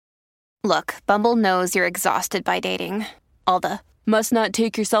Look, Bumble knows you're exhausted by dating. All the must not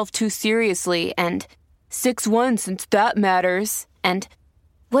take yourself too seriously and 6'1" since that matters. And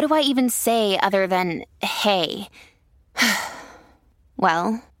what do I even say other than hey?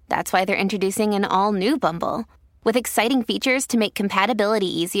 Well, that's why they're introducing an all-new Bumble with exciting features to make compatibility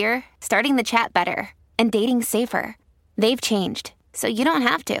easier, starting the chat better, and dating safer. They've changed, so you don't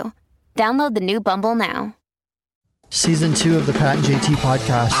have to. Download the new Bumble now. Season 2 of the Pat and JT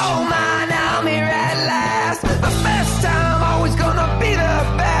podcast. Oh man, I'm here at last. The best time, always gonna be the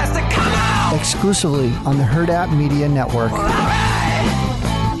best. Come on! Exclusively on the Hurrdat Media Network. All right.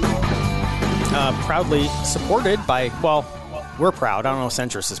 Proudly supported by, well, we're proud. I don't know if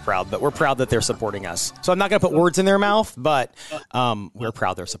Centris is proud, but we're proud that they're supporting us. So I'm not going to put words in their mouth, but we're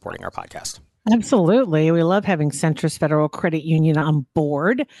proud they're supporting our podcast. Absolutely. We love having Centris Federal Credit Union on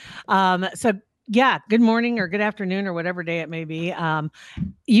board. Yeah, good morning or good afternoon or whatever day it may be. Do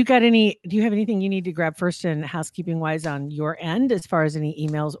you have anything you need to grab first in housekeeping wise on your end as far as any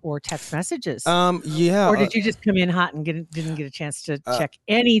emails or text messages? Yeah. Or did you just come in hot and didn't get a chance to check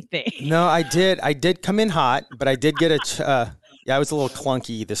anything? No, I did come in hot, but I did get I was a little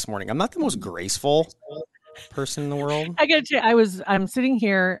clunky this morning. I'm not the most graceful person in the world. I got you. I'm sitting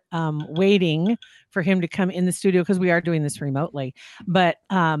here waiting for him to come in the studio because we are doing this remotely. But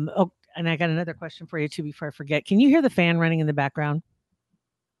and I got another question for you too before I forget. Can you hear the fan running in the background?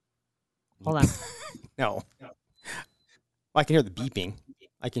 Hold on. No. Well, I can hear the beeping.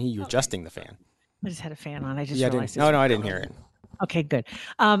 I can hear you adjusting the fan. I just had a fan on. I just realized. No, I didn't hear it. Okay, good.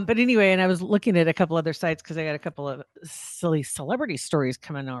 But anyway, and I was looking at a couple other sites because I got a couple of silly celebrity stories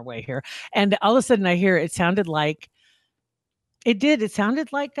coming our way here. And all of a sudden I hear it sounded like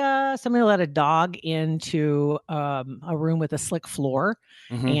somebody let a dog into a room with a slick floor,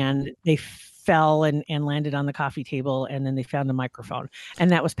 and they fell and landed on the coffee table, and then they found a microphone. And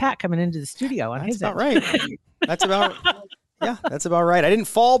that was Pat coming into the studio on his end. That's about right. That's about right. I didn't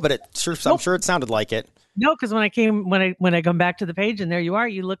fall, but I'm sure it sounded like it. No, because when I come back to the page and there you are,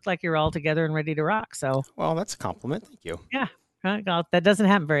 you looked like you're all together and ready to rock. So, well, that's a compliment. Thank you. Yeah, well, that doesn't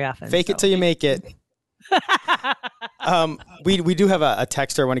happen very often. Fake it till you make it. We do have a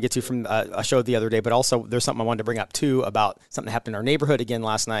texter I want to get to from a show the other day, but also there's something I wanted to bring up too about something that happened in our neighborhood again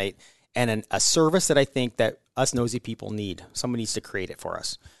last night, and a service that I think that us nosy people need. Someone needs to create it for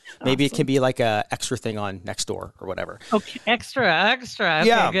us. Maybe it can be like a extra thing on Nextdoor or whatever. Okay, extra. Okay,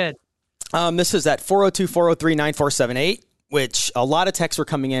 yeah. Good. This is at 402-403-9478, which a lot of texts were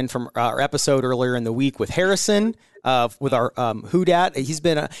coming in from our episode earlier in the week with Harrison, with our Who Dat. He's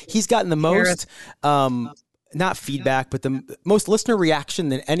gotten the most, not feedback, but the most listener reaction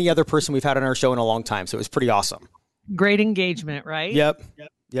than any other person we've had on our show in a long time. So it was pretty awesome. Great engagement, right? Yep.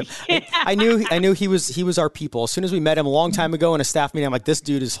 I knew he was our people. As soon as we met him a long time ago in a staff meeting, I'm like, this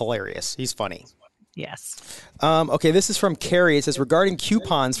dude is hilarious. He's funny. Yes. Okay, this is from Carrie. It says, regarding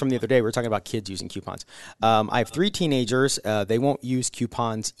coupons from the other day, we were talking about kids using coupons. I have 3 teenagers. They won't use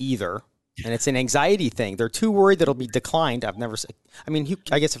coupons either. And it's an anxiety thing. They're too worried that it'll be declined. I guess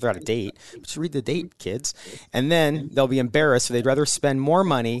if they're on a date, just read the date, kids. And then they'll be embarrassed. So they'd rather spend more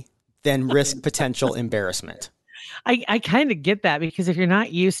money than risk potential embarrassment. I kind of get that, because if you're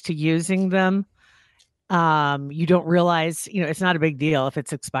not used to using them, you don't realize, it's not a big deal. If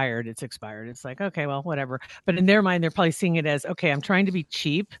it's expired, it's expired. It's like, okay, well, whatever. But in their mind, they're probably seeing it as, okay, I'm trying to be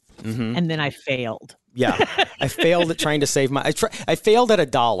cheap, and then I failed. Yeah, I failed at trying to save I failed at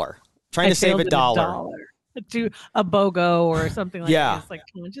 $1. Trying to save $1 to a BOGO or something like that. It's like,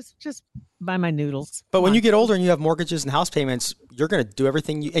 come on, just buy my noodles. But when you get older and you have mortgages and house payments, you're going to do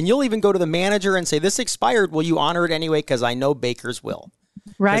everything and you'll even go to the manager and say, this expired. Will you honor it anyway? Because I know bakers will.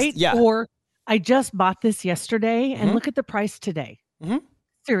 Right? Yeah. Or I just bought this yesterday and look at the price today.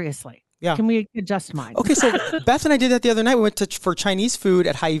 Seriously. Yeah. Can we adjust mine? Okay, so Beth and I did that the other night. We went for Chinese food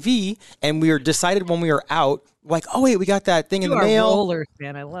at Hy-Vee, and we decided when we were out, like, oh, wait, we got that thing in the mail. Rollers,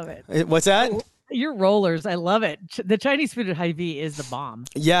 man. I love it. What's that? You're rollers. I love it. The Chinese food at Hy-Vee is the bomb.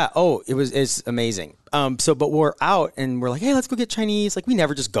 Yeah. Oh, it's amazing. But we're out and we're like, hey, let's go get Chinese. Like, we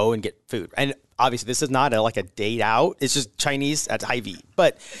never just go and get food. And obviously this is not a date out. It's just Chinese at Hy-Vee.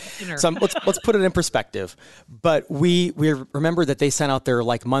 But let's put it in perspective. But we remember that they sent out their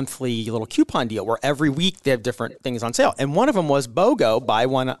monthly little coupon deal where every week they have different things on sale. And one of them was BOGO, buy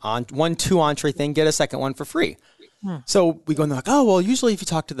one 2 entree thing, get a second one for free. So we go and they're like, oh, well, usually if you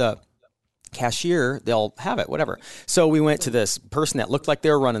talk to the cashier, they'll have it, whatever. So we went to this person that looked like they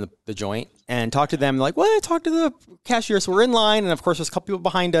were running the joint and talked to them, like, what? Talk to the cashier. So we're in line, and of course there's a couple people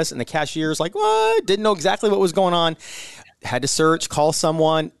behind us, and the cashier's like, what? Didn't know exactly what was going on. Had to search, call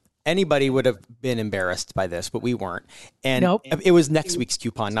someone. anybody would have been embarrassed by this, but we weren't. And Nope. it was next week's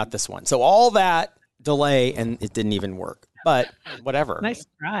coupon, not this one. So all that delay, and it didn't even work. But whatever. Nice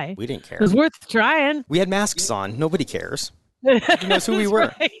try. We didn't care. It was worth trying. We had masks on. Nobody cares. Who knows who we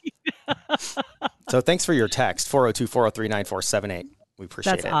were? Right. So thanks for your text, 402-403-9478. We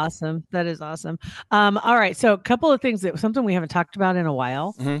appreciate it. That's awesome. That is awesome. All right. So a couple of things something we haven't talked about in a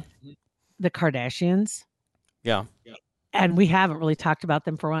while, the Kardashians. Yeah. And we haven't really talked about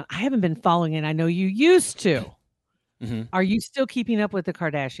them for a while. I haven't been following it. I know you used to. Are you still keeping up with the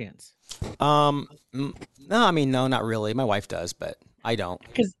Kardashians? No, I mean, no, not really. My wife does, but I don't.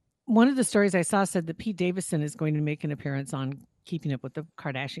 Because one of the stories I saw said that Pete Davidson is going to make an appearance on Keeping Up with the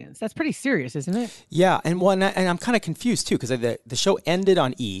Kardashians. That's pretty serious, isn't it? Yeah, and I'm kind of confused too because the show ended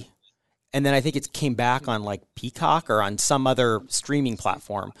on E, and then I think it came back on like Peacock or on some other streaming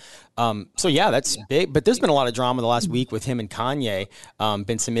platform. So yeah, that's big. But there's been a lot of drama the last week with him and Kanye.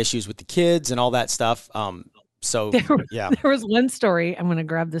 Been some issues with the kids and all that stuff. So yeah, there was one story. I'm going to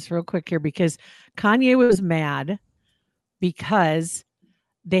grab this real quick here because Kanye was mad because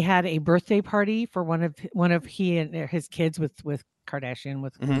they had a birthday party for one of he and his kids with Kardashian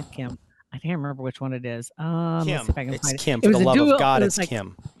with Kim. I can't remember which one it is. Let's see if I can it's find Kim. It For the was a love duo. of God, It it's was like-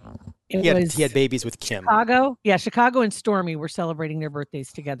 Kim. It He had babies with Kim. Chicago. Yeah, Chicago and Stormy were celebrating their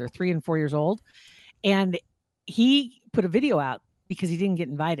birthdays together, 3 and 4 years old. And he put a video out because he didn't get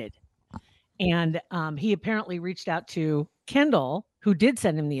invited. And he apparently reached out to Kendall, who did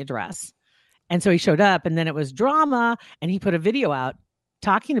send him the address. And so he showed up, and then it was drama, and he put a video out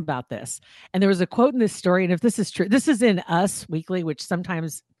talking about this. And there was a quote in this story, and if this is true, this is in Us Weekly, which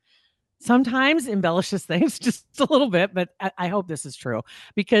sometimes embellishes things just a little bit, but I hope this is true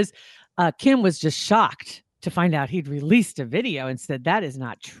because Kim was just shocked to find out he'd released a video and said that is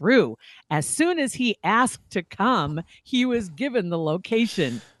not true. As soon as he asked to come, he was given the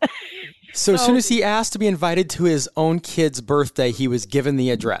location. So as soon as he asked to be invited to his own kid's birthday, he was given the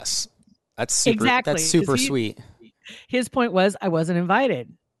address. That's super. Exactly. That's super sweet. His point was, I wasn't invited.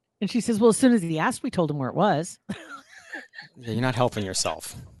 And she says, well, as soon as he asked, we told him where it was. Yeah, you're not helping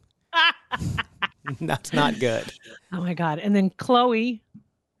yourself. That's not good. Oh my God. And then Chloe,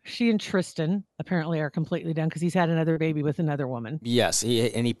 she and Tristan apparently are completely done because he's had another baby with another woman. Yes,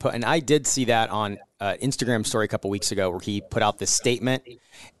 and I did see that on Instagram story a couple weeks ago where he put out this statement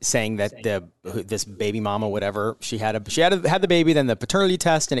saying that this baby mama, whatever, she had the baby, then the paternity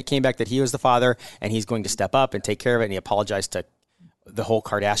test, and it came back that he was the father, and he's going to step up and take care of it, and he apologized to the whole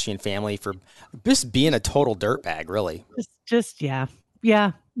Kardashian family for just being a total dirtbag, really. Just yeah,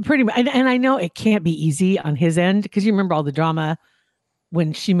 pretty much. And I know it can't be easy on his end because you remember all the drama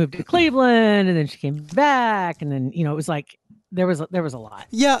when she moved to Cleveland and then she came back, and then it was like there was a lot.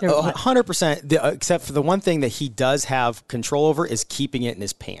 Yeah, 100%. Except for the one thing that he does have control over is keeping it in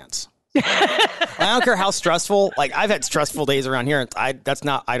his pants. I don't care how stressful. Like I've had stressful days around here, and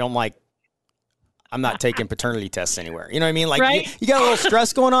I'm not taking paternity tests anywhere. You know what I mean? Like right? you got a little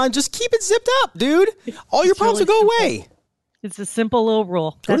stress going on, just keep it zipped up, dude. All your problems really will go away. It's a simple little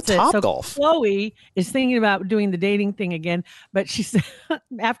rule. Go to That's it. So Topgolf. Chloe is thinking about doing the dating thing again, but she said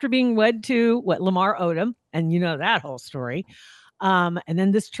after being wed to Lamar Odom, and that whole story. And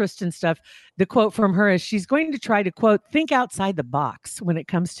then this Tristan stuff, the quote from her is she's going to try to, quote, think outside the box when it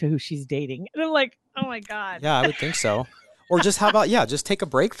comes to who she's dating. And I'm like, oh my God. Yeah, I would think so. Or just how about, just take a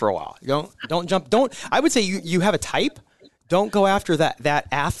break for a while. Don't jump. I would say you have a type. Don't go after that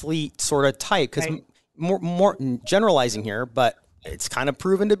athlete sort of type because more generalizing here, but it's kind of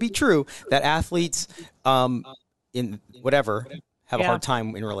proven to be true that athletes in whatever have a hard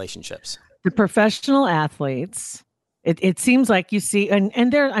time in relationships. The professional athletes, it seems like you see, and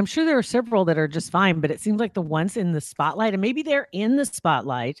I'm sure there are several that are just fine, but it seems like the ones in the spotlight, and maybe they're in the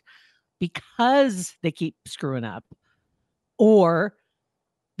spotlight because they keep screwing up, or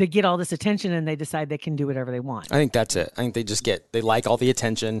they get all this attention and they decide they can do whatever they want. I think that's it. I think they like all the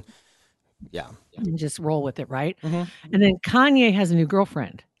attention. Yeah. And just roll with it, right? Mm-hmm. And then Kanye has a new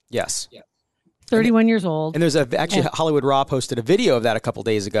girlfriend. Yes. 31 years old. And there's actually Hollywood Raw posted a video of that a couple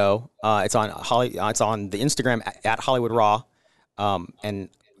days ago. It's on the Instagram at Hollywood Raw. And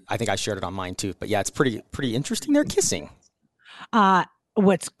I think I shared it on mine too. But yeah, it's pretty interesting. They're kissing.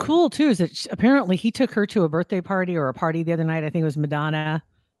 What's cool too is that apparently he took her to a birthday party or a party the other night. I think it was Madonna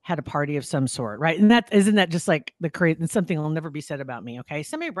had a party of some sort, right? And isn't that just like the crazy, something will never be said about me. Okay.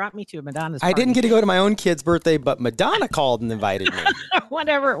 Somebody brought me to a Madonna's party. I didn't get to go to my own kid's birthday, but Madonna called and invited me.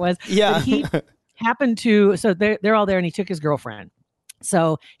 Whatever it was. Yeah. But he happened to, so they're all there and he took his girlfriend.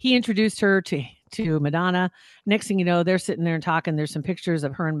 So he introduced her to Madonna. Next thing you know, they're sitting there and talking. There's some pictures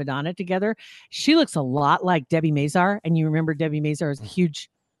of her and Madonna together. She looks a lot like Debbie Mazar. And you remember Debbie Mazar is a huge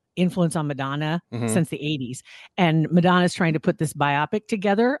influence on Madonna since the 80s. And Madonna's trying to put this biopic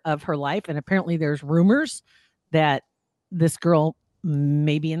together of her life. And apparently there's rumors that this girl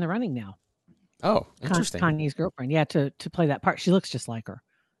may be in the running now. Oh, interesting. Kanye's girlfriend. Yeah, to play that part. She looks just like her.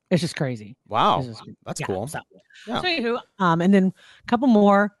 It's just crazy. Wow. That's cool. So anywho, and then a couple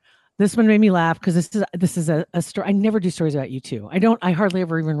more. This one made me laugh because this is a story. I never do stories about U2. I hardly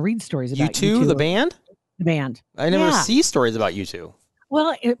ever even read stories about U2, the band? The band. I never see stories about U2.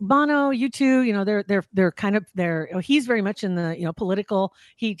 Well, Bono, U2, they're kind of he's very much in the, political.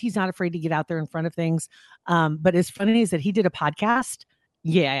 He's not afraid to get out there in front of things. But as funny is that he did a podcast.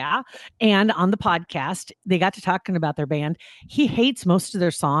 Yeah. And on the podcast, they got to talking about their band. He hates most of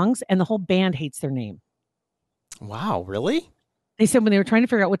their songs and the whole band hates their name. Wow. Really? They said when they were trying to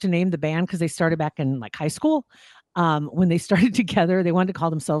figure out what to name the band, because they started back in like high school, when they started together, they wanted to call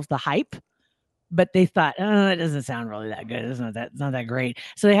themselves The Hype, but they thought, it doesn't sound really that good. It's not that great.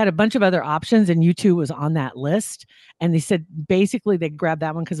 So they had a bunch of other options, and U2 was on that list. And they said basically they grabbed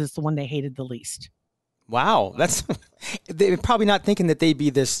that one because it's the one they hated the least. Wow, they're probably not thinking that they'd be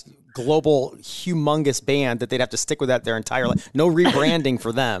this global, humongous band that they'd have to stick with that their entire life. No rebranding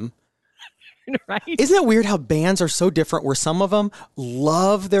for them. Right? Isn't it weird how bands are so different? Where some of them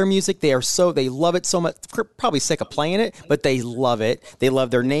love their music, they love it so much. They're probably sick of playing it, but they love it. They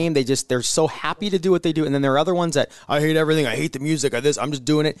love their name. They're so happy to do what they do. And then there are other ones that I hate everything. I hate the music. I'm just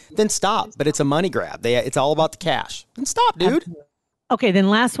doing it. Then stop. But it's a money grab. It's all about the cash. Then stop, dude. Absolutely. Okay, then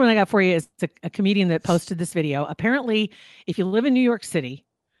last one I got for you is a comedian that posted this video. Apparently, if you live in New York City,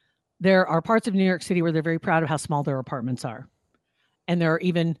 there are parts of New York City where they're very proud of how small their apartments are. And there are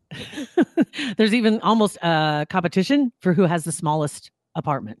even, there's even almost a competition for who has the smallest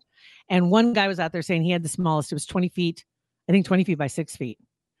apartment. And one guy was out there saying he had the smallest. It was 20 feet, I think 20 feet by 6 feet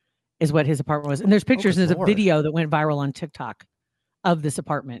is what his apartment was. And there's pictures and there's a video that went viral on TikTok of this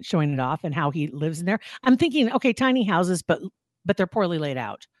apartment showing it off and how he lives in there. I'm thinking, okay, tiny houses, but they're poorly laid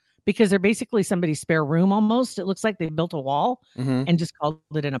out because they're basically somebody's spare room almost. It looks like they built a wall and just called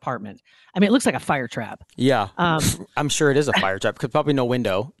it an apartment. I mean, it looks like a fire trap. Yeah. I'm sure it is a fire trap because probably no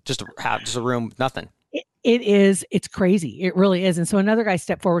window, just a room, nothing. It is. It's crazy. It really is. And so another guy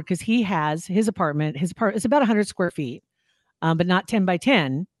stepped forward because he has his apartment is about 100 square feet, but not 10 by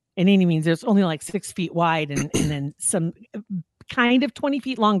 10 in any means. There's only like 6 feet wide and then some kind of 20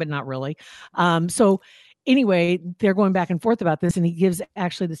 feet long, but not really. So anyway, they're going back and forth about this, and he gives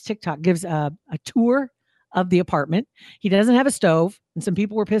this TikTok gives a tour of the apartment. He doesn't have a stove, and some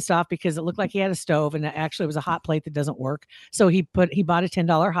people were pissed off because it looked like he had a stove, and actually it was a hot plate that doesn't work. So he bought a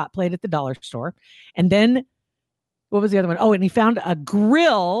 $10 hot plate at the dollar store, and then what was the other one? Oh, and he found a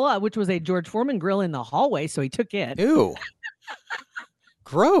grill, which was a George Foreman grill in the hallway, so he took it. Ew.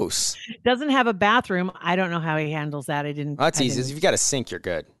 Gross. Doesn't have a bathroom. I don't know how he handles that. That's easy. If you've got a sink, you're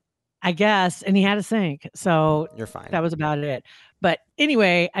good. I guess. And he had a sink. So you're fine. That was about it. But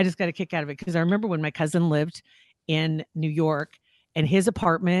anyway, I just got a kick out of it because I remember when my cousin lived in New York and his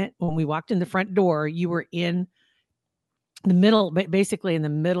apartment, when we walked in the front door, you were in the middle, basically in the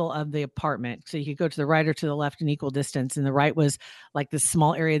middle of the apartment. So you could go to the right or to the left in equal distance. And the right was like this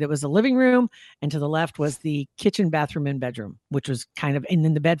small area that was the living room. And to the left was the kitchen, bathroom, and bedroom, which was and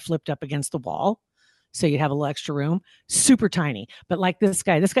then the bed flipped up against the wall. So you'd have a little extra room, super tiny. But like this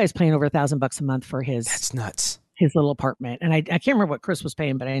guy's paying over $1,000 a month for that's nuts. His little apartment. And I can't remember what Chris was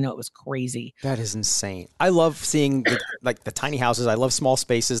paying, but I know it was crazy. That is insane. I love seeing the tiny houses. I love small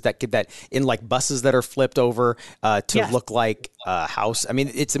spaces that in like buses that are flipped over to look like a house. I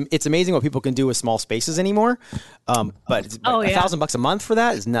mean, it's amazing what people can do with small spaces anymore. But $1,000 a month for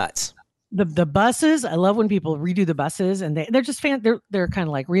that is nuts. The buses, I love when people redo the buses, and they're just they're kind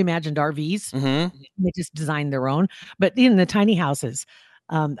of like reimagined RVs. Mm-hmm. They just design their own. But in the tiny houses,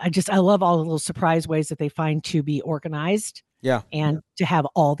 I love all the little surprise ways that they find to be organized. Yeah, and to have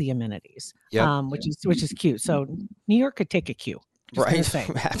all the amenities. Yeah, which is cute. So New York could take a cue. Right.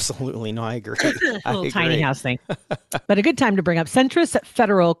 Absolutely. No, I agree. A little tiny house thing. But a good time to bring up Centris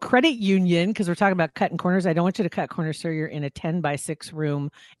Federal Credit Union, because we're talking about cutting corners. I don't want you to cut corners, sir. You're in a 10 by 6 room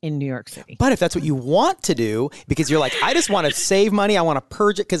in New York City. But if that's what you want to do, because you're like, I just want to save money. I want to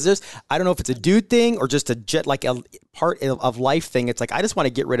purge it. Because I don't know if it's a dude thing or just a part of life thing. It's like, I just want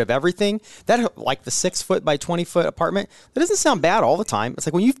to get rid of everything. That, like the 6 foot by 20 foot apartment, that doesn't sound bad all the time. It's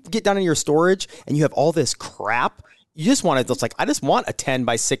like when you get down in your storage and you have all this crap, you just want to, it's like, I just want a 10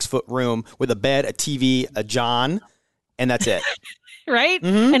 by 6 foot room with a bed, a TV, a John, and that's it. Right?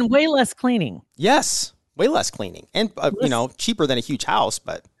 Mm-hmm. And way less cleaning. Yes. Way less cleaning. And, cheaper than a huge house,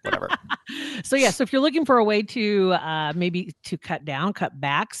 but. whatever. So if you're looking for a way to maybe to cut down, cut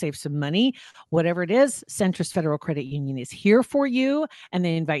back, save some money, whatever it is, Centrist Federal Credit Union is here for you. And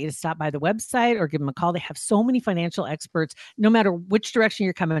they invite you to stop by the website or give them a call. They have so many financial experts, no matter which direction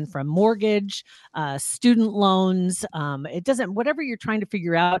you're coming from, mortgage, student loans. It doesn't, whatever you're trying to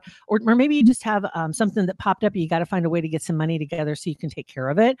figure out, or maybe you just have something that popped up. You got to find a way to get some money together so you can take care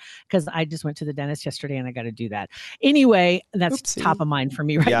of it. Because I just went to the dentist yesterday and I got to do that. Anyway, that's top of mind for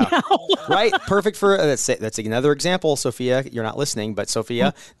me right now. Right. Perfect for that's another example. Sophia, you're not listening, but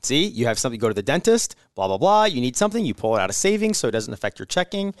Sophia, see, you have something, you go to the dentist, blah, blah, blah. You need something, you pull it out of savings so it doesn't affect your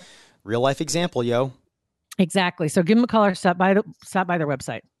checking. Real life example, yo. Exactly. So give them a call or stop by their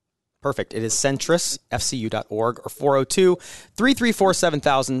website. Perfect. It is centrusfcu.org or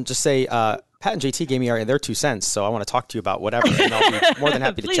 402-334-7000. Just say, Pat and JT gave me their 2 cents, so I want to talk to you about whatever, and I'll be more than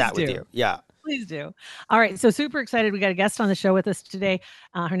happy to chat with you. Yeah. Please do. All right. So super excited. We got a guest on the show with us today.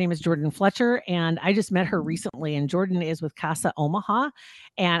 Her name is Jordan Fletcher, and I just met her recently. And Jordan is with Casa Omaha.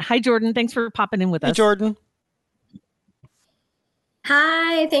 And hi, Jordan. Thanks for popping in with us. Hey, Jordan.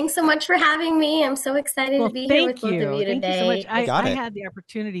 Hi. Thanks so much for having me. I'm so excited to be here with both of you today. Thank you so much. I had the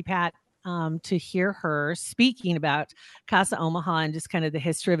opportunity, Pat, to hear her speaking about Casa Omaha and just kind of the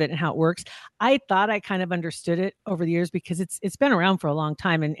history of it and how it works. I thought I kind of understood it over the years because it's been around for a long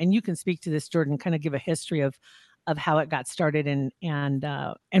time, and you can speak to this, Jordan, kind of give a history of how it got started and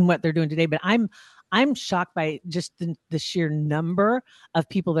what they're doing today. But I'm shocked by just the sheer number of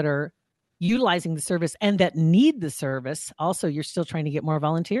people that are utilizing the service and that need the service. Also, you're still trying to get more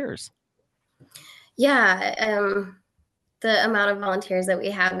volunteers. Yeah. The amount of volunteers that we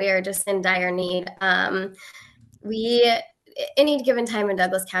are just in dire need. Any given time in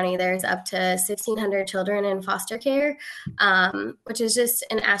Douglas County, there's up to 1,600 children in foster care, which is just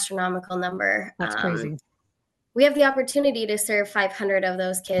an astronomical number. That's crazy. We have the opportunity to serve 500 of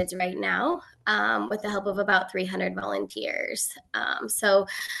those kids right now with the help of about 300 volunteers. So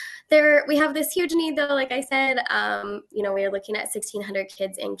we have this huge need, though. Like I said, we are looking at 1,600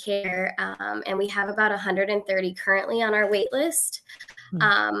 kids in care, and we have about 130 currently on our wait list.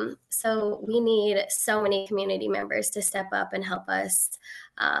 So we need so many community members to step up and help us.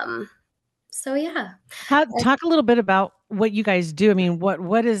 Talk a little bit about what you guys do. I mean,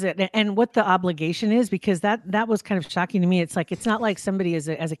 what is it and what the obligation is, because that was kind of shocking to me. It's like, it's not like somebody as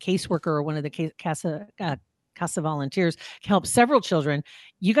a caseworker or one of the Casa volunteers can help several children.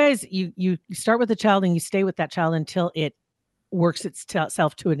 You guys, you start with a child and you stay with that child until it works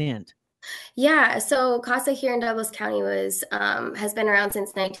itself to an end. Yeah, so Casa here in Douglas County has been around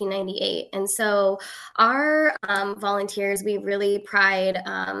since 1998. And so our volunteers, we really pride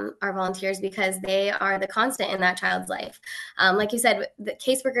our volunteers because they are the constant in that child's life. Like you said, the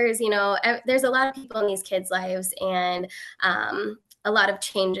caseworkers, there's a lot of people in these kids' lives, and a lot of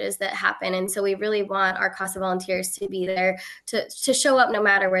changes that happen. And so we really want our Casa volunteers to be there to show up no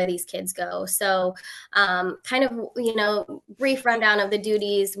matter where these kids go. So brief rundown of the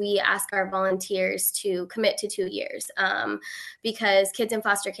duties. We ask our volunteers to commit to 2 years because kids in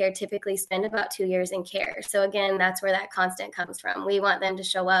foster care typically spend about 2 years in care. So again, that's where that constant comes from. We want them to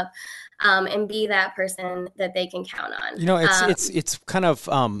show up and be that person that they can count on. It's kind of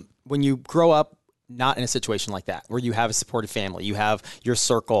when you grow up not in a situation like that, where you have a supportive family, you have your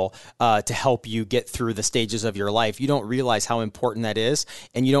circle to help you get through the stages of your life. You don't realize how important that is,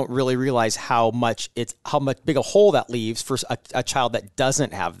 and you don't really realize how much big a hole that leaves for a child that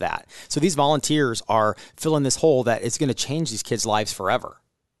doesn't have that. So these volunteers are filling this hole that is going to change these kids' lives forever.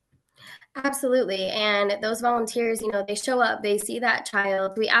 Absolutely. And those volunteers, they show up, they see that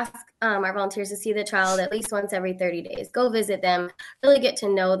child. We ask our volunteers to see the child at least once every 30 days, go visit them, really get to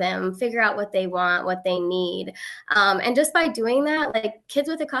know them, figure out what they want, what they need. And just by doing that, like kids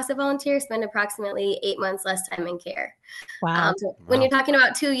with a Casa volunteer spend approximately 8 months less time in care. Wow. When you're talking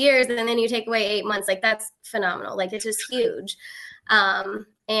about 2 years and then you take away 8 months, like that's phenomenal. Like it's just huge.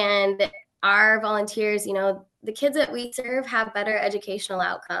 And our volunteers, the kids that we serve have better educational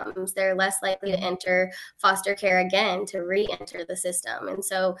outcomes. They're less likely to enter foster care again, to re-enter the system. And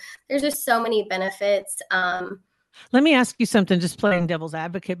so there's just so many benefits. Let me ask you something, just playing devil's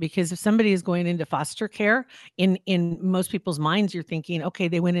advocate, because if somebody is going into foster care, in most people's minds, you're thinking, okay,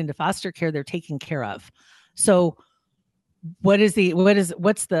 they went into foster care, they're taken care of. So what's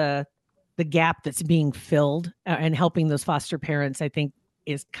the gap that's being filled and helping those foster parents, I think,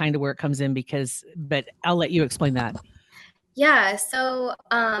 is kind of where it comes in but I'll let you explain that. Yeah. So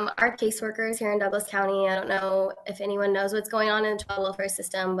our caseworkers here in Douglas County, I don't know if anyone knows what's going on in the child welfare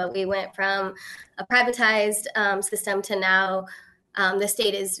system, but we went from a privatized system to now the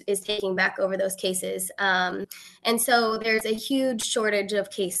state is taking back over those cases. And so there's a huge shortage of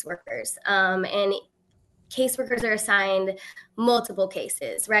caseworkers. And caseworkers are assigned multiple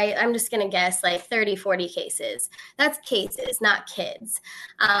cases, right? I'm just going to guess like 30, 40 cases. That's cases, not kids.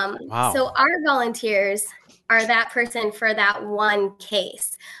 Wow. So our volunteers are that person for that one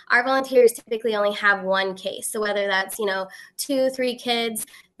case. Our volunteers typically only have one case. So whether that's, 2, 3 kids,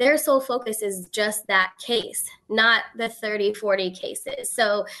 their sole focus is just that case, not the 30, 40 cases.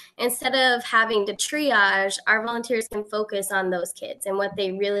 So instead of having to triage, our volunteers can focus on those kids and what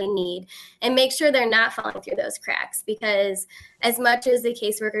they really need and make sure they're not falling through those cracks. Because as much as the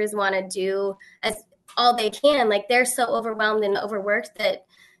caseworkers want to do as all they can, like they're so overwhelmed and overworked that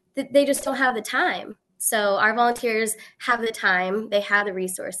they just don't have the time. So our volunteers have the time, they have the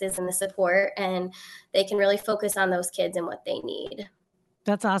resources and the support, and they can really focus on those kids and what they need.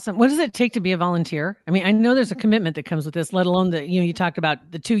 That's awesome. What does it take to be a volunteer? I mean, I know there's a commitment that comes with this, let alone that, you talked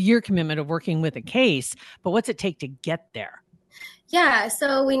about the 2-year commitment of working with a case, but what's it take to get there? Yeah,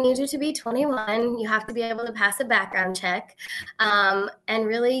 so we need you to be 21. You have to be able to pass a background check. And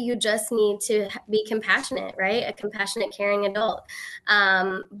really, you just need to be compassionate, right? A compassionate, caring adult.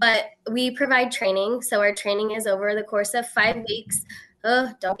 But we provide training. So our training is over the course of 5 weeks.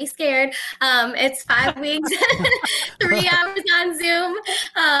 Oh, don't be scared. It's 5 weeks, 3 hours on Zoom,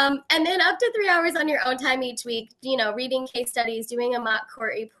 and then up to 3 hours on your own time each week, reading case studies, doing a mock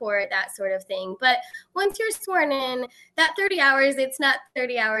court report, that sort of thing. But once you're sworn in, that 30 hours, it's not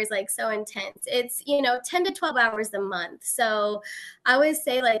 30 hours like so intense. It's, 10 to 12 hours a month. So I always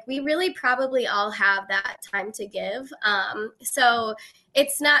say like, we really probably all have that time to give. So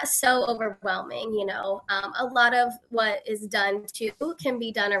it's not so overwhelming, a lot of what is done too can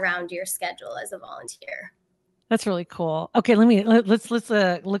be done around your schedule as a volunteer. That's really cool. Okay, let's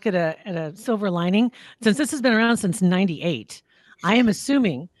look at a silver lining. Since this has been around since 98, I am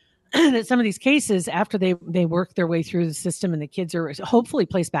assuming that some of these cases, after they work their way through the system and the kids are hopefully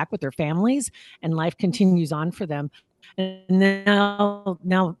placed back with their families and life continues on for them. And now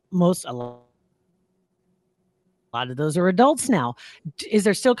a lot of those are adults now. Is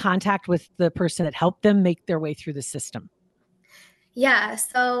there still contact with the person that helped them make their way through the system? Yeah,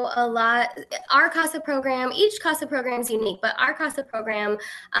 so our CASA program, each CASA program is unique, but our CASA program,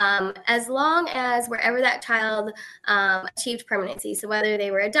 as long as wherever that child achieved permanency, so whether they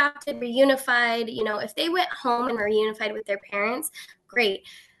were adopted, reunified, if they went home and were reunified with their parents, great.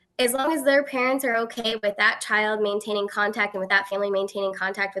 As long as their parents are okay with that child maintaining contact and with that family maintaining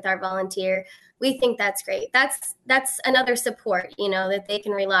contact with our volunteer, we think that's great. That's another support, that they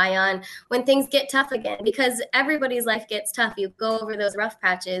can rely on when things get tough again, because everybody's life gets tough. You go over those rough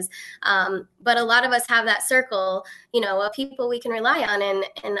patches. But a lot of us have that circle, of people we can rely on. And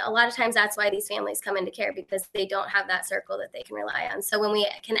a lot of times that's why these families come into care, because they don't have that circle that they can rely on. So when we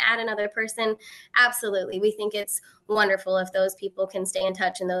can add another person, absolutely. We think it's wonderful if those people can stay in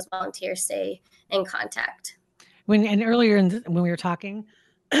touch and those volunteers stay in contact. Earlier when we were talking,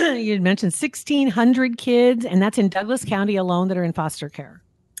 you had mentioned 1,600 kids, and that's in Douglas County alone that are in foster care.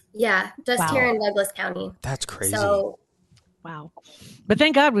 Yeah, just here in Douglas County. That's crazy. So, wow. But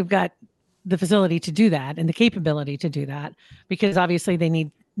thank God we've got the facility to do that and the capability to do that, because obviously they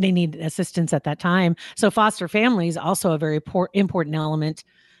need assistance at that time. So foster families also a very important element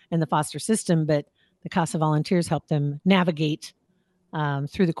in the foster system, but the CASA volunteers help them navigate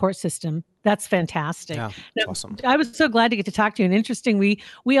through the court system. That's fantastic. Yeah, that's awesome. I was so glad to get to talk to you. And interesting,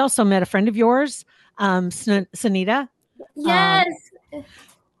 we also met a friend of yours, Sunita. Yes.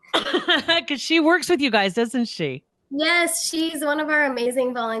 Because she works with you guys, doesn't she? Yes, she's one of our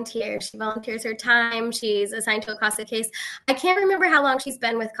amazing volunteers. She volunteers her time. She's assigned to a CASA case. I can't remember how long she's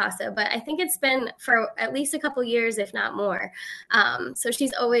been with CASA, but I think it's been for at least a couple years, if not more. So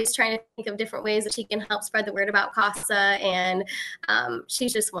she's always trying to think of different ways that she can help spread the word about CASA, and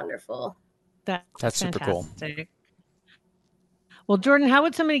she's just wonderful. That's super cool. Well, Jordan, how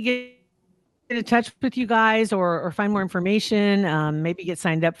would somebody get in touch with you guys or find more information, maybe get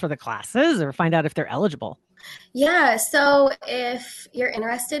signed up for the classes or find out if they're eligible? Yeah, so if you're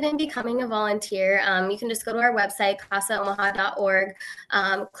interested in becoming a volunteer, you can just go to our website, casaomaha.org,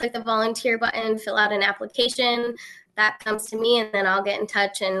 click the volunteer button, fill out an application. That comes to me, and then I'll get in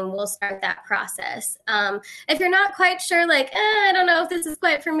touch and we'll start that process. If you're not quite sure, I don't know if this is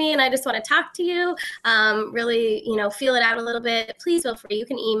quite for me and I just want to talk to you, really, feel it out a little bit, please feel free. You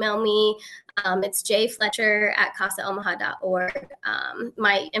can email me. It's jfletcher@casaomaha.org.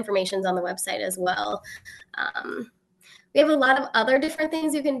 My information's on the website as well. we have a lot of other different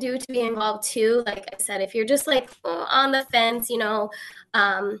things you can do to be involved too. Like I said, if you're just like on the fence,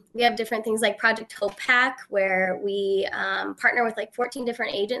 we have different things like Project Hope Pack, where we partner with like 14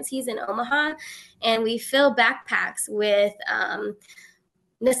 different agencies in Omaha, and we fill backpacks with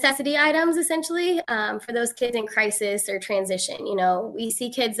necessity items, essentially, for those kids in crisis or transition. We see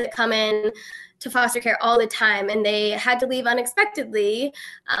kids that come in to foster care all the time, and they had to leave unexpectedly,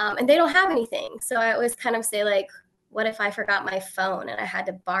 and they don't have anything. So I always kind of say, like, what if I forgot my phone and I had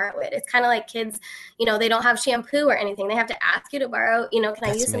to borrow it? It's kind of like kids, they don't have shampoo or anything. They have to ask you to borrow, can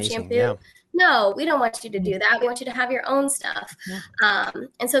I use some shampoo? Yeah. No, we don't want you to do that. We want you to have your own stuff. Yeah.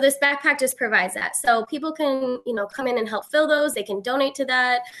 And so this backpack just provides that. So people can, come in and help fill those. They can donate to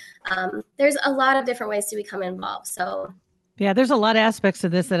that. There's a lot of different ways to become involved. So yeah, there's a lot of aspects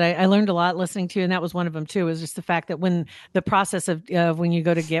of this that I learned a lot listening to, and that was one of them too, is just the fact that when the process of when you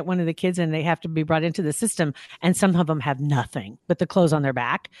go to get one of the kids and they have to be brought into the system, and some of them have nothing but the clothes on their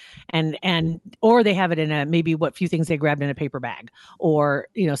back, or they have it in maybe what few things they grabbed in a paper bag, or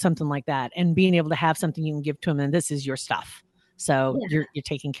something like that, and being able to have something you can give to them, and this is your stuff, so you're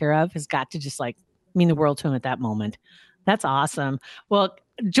taken care of, has got to just like mean the world to them at that moment. That's awesome. Well,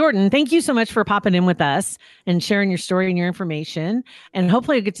 Jordan, thank you so much for popping in with us and sharing your story and your information. And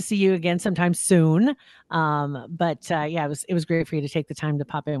hopefully I'll get to see you again sometime soon. It was great for you to take the time to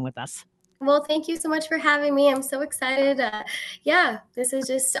pop in with us. Well, thank you so much for having me. I'm so excited. This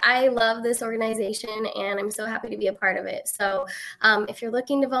is I love this organization, and I'm so happy to be a part of it. So if you're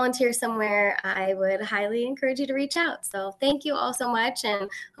looking to volunteer somewhere, I would highly encourage you to reach out. So thank you all so much, and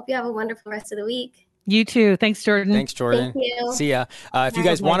hope you have a wonderful rest of the week. You too. Thanks, Jordan. Thanks, Jordan. Thank you. See ya. If you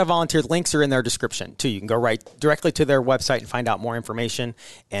guys want to volunteer, the links are in their description too. You can go right directly to their website and find out more information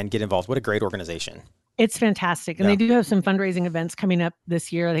and get involved. What a great organization. It's fantastic. And they do have some fundraising events coming up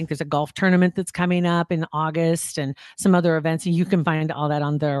this year. I think there's a golf tournament that's coming up in August and some other events. And you can find all that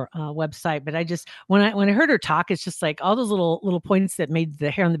on their website. But when I heard her talk, it's just like all those little points that made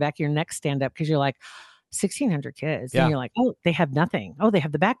the hair on the back of your neck stand up, because you're like, 1,600 kids. And you're like, oh, they have nothing. Oh, they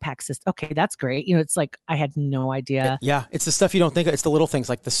have the backpack system. Okay, that's great. It's like, I had no idea. Yeah, it's the stuff you don't think of. It's the little things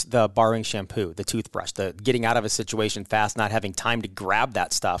like the borrowing shampoo, the toothbrush, the getting out of a situation fast, not having time to grab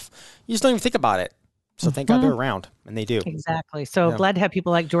that stuff. You just don't even think about it. So thank God they're around, and they do. Exactly. So glad to have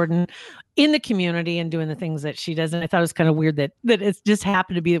people like Jordan in the community and doing the things that she does. And I thought it was kind of weird that it just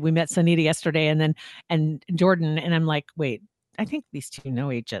happened to be that we met Sunita yesterday and Jordan, and I'm like, wait, I think these two know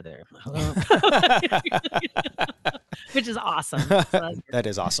each other. Which is awesome. So that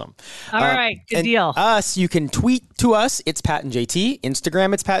is awesome. All right. Good deal. You can tweet to us. It's Pat and JT.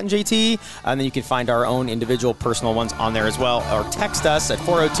 Instagram, it's Pat and JT. And then you can find our own individual personal ones on there as well. Or text us at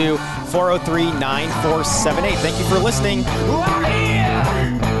 402-403-9478. Thank you for listening. Pat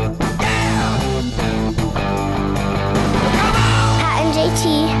and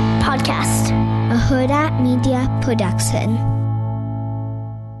JT Podcast, a Hurrdat Media Production.